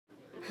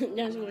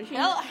That's what she.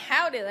 Well,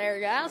 howdy there,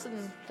 guys,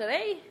 and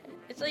today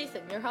it's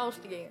Ethan, your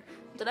host again.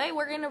 Today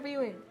we're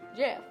interviewing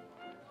Jeff,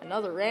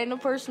 another random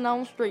person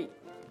on the street.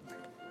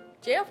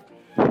 Jeff,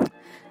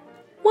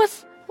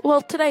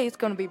 today it's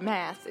going to be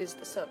math is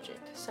the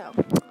subject. So,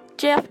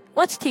 Jeff,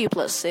 what's 2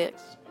 plus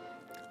 6?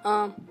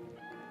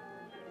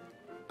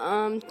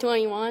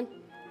 21.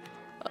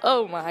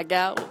 Oh my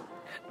God,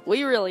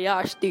 we really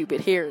are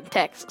stupid here in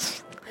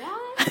Texas.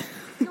 What?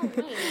 No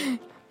way.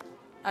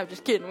 I'm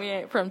just kidding. We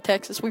ain't from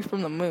Texas. We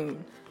from the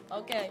moon.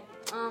 Okay.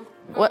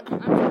 What?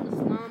 I'm from the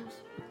slums.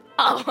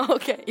 Oh,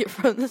 okay. You're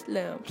from the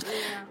slums.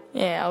 Yeah.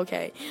 Yeah.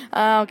 Okay.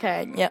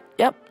 Okay.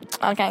 Yep.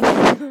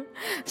 Okay.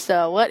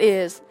 So, what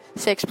is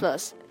 6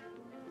 plus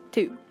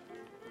 2?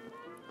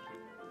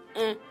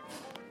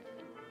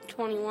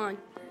 21.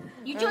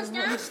 You just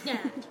asked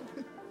that.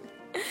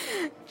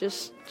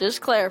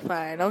 Just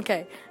clarifying.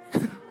 Okay.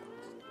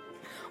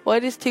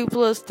 What is 2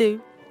 plus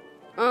 2?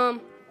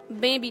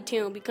 Baby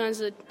two,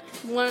 because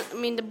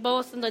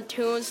both of the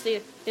twos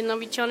they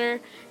love each other,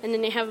 and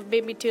then they have a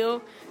baby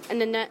two, and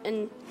then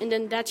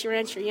that's your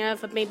answer. You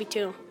have a baby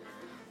two.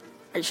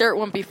 Are you sure it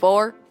wouldn't be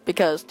 4?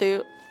 Because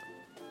 2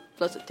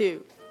 plus a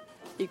 2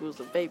 equals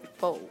a baby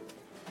 4.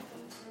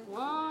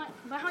 What?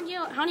 But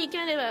how do you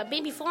get a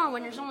baby 4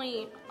 when there's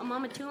only a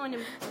mama 2 and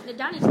the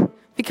daddy's?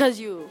 Because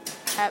you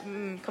have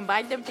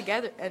combined them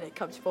together and it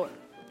comes 4.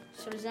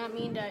 So does that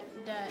mean that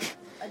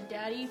a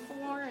daddy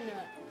 4 and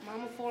a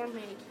mama 4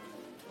 make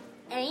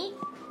 8?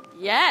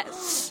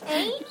 Yes.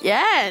 8?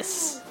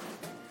 Yes.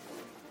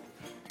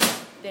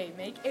 They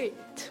make 8.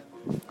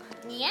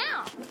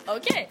 Yeah.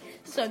 Okay.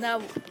 So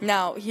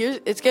now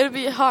here's it's gonna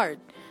be hard.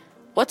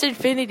 What's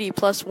infinity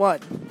plus 1?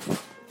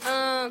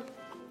 I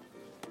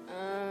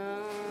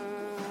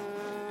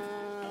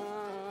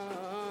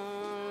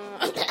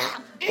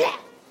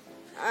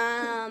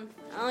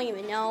don't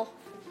even know.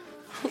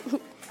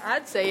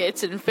 I'd say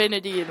it's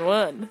infinity in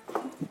 1.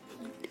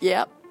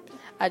 Yep.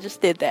 I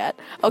just did that.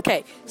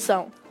 Okay,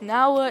 so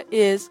now what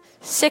is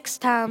 6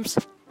 times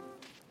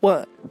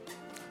 1?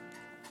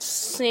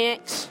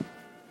 6.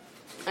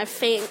 I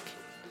think.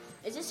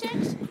 Is it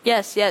 6?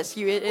 Yes,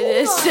 it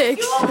is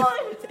 6.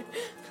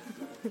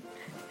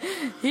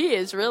 He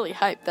is really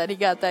hyped that he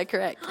got that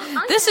correct.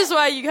 This is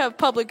why you have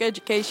public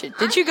education.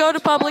 Did you go to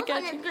public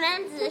education?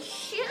 100 grams of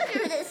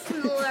sugar this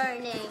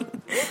morning.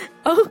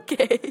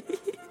 Okay.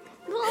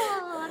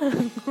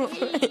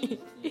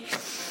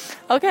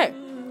 Okay.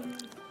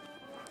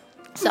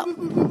 So,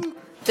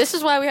 this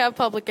is why we have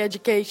public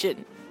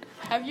education.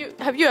 Have you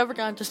ever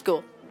gone to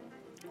school?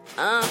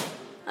 My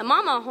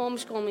mama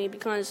homeschooled me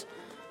because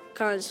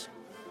I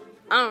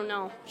don't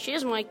know. She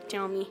doesn't like to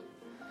tell me.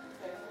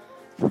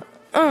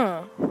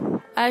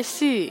 I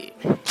see.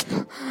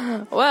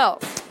 Well,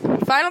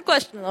 final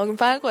question, Logan.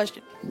 Final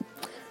question.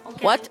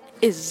 Okay. What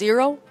is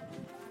 0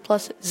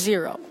 plus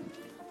 0?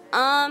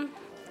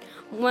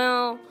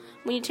 Well,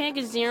 when you take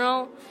a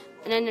 0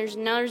 and then there's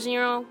another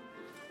 0,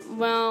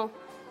 well,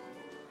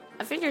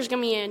 I think there's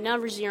gonna be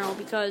another 0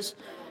 because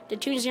the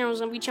 2 zeros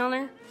of each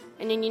other,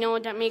 and then you know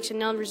what that makes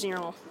another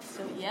 0.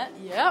 So yep,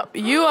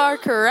 you are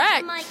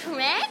correct. Am I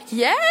correct?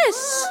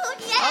 Yes. Ooh,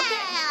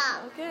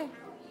 yeah.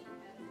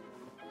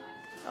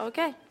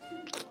 Okay.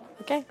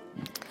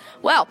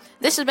 Well,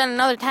 this has been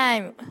another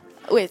time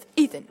with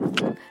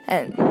Ethan,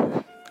 and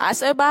I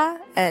said bye,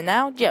 and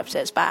now Jeff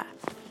says bye.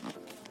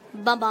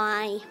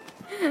 Bye-bye.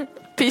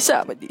 Peace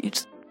out, my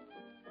dudes.